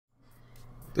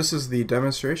This is the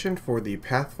demonstration for the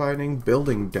Pathfinding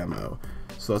Building demo.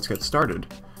 So let's get started.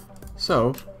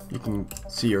 So you can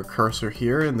see your cursor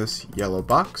here in this yellow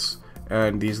box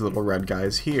and these little red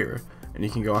guys here. And you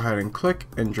can go ahead and click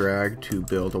and drag to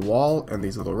build a wall, and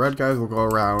these little red guys will go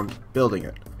around building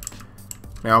it.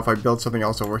 Now if I build something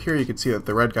else over here, you can see that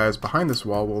the red guys behind this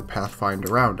wall will pathfind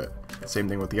around it. Same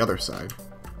thing with the other side.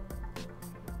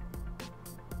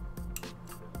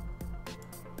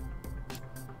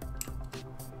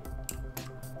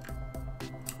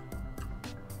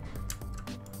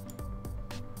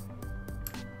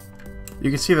 You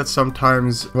can see that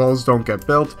sometimes walls don't get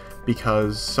built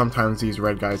because sometimes these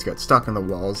red guys get stuck in the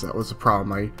walls. That was a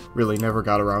problem I really never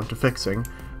got around to fixing.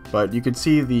 But you can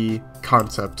see the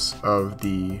concepts of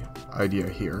the idea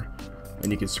here.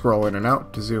 And you can scroll in and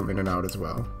out to zoom in and out as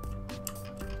well.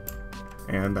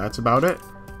 And that's about it.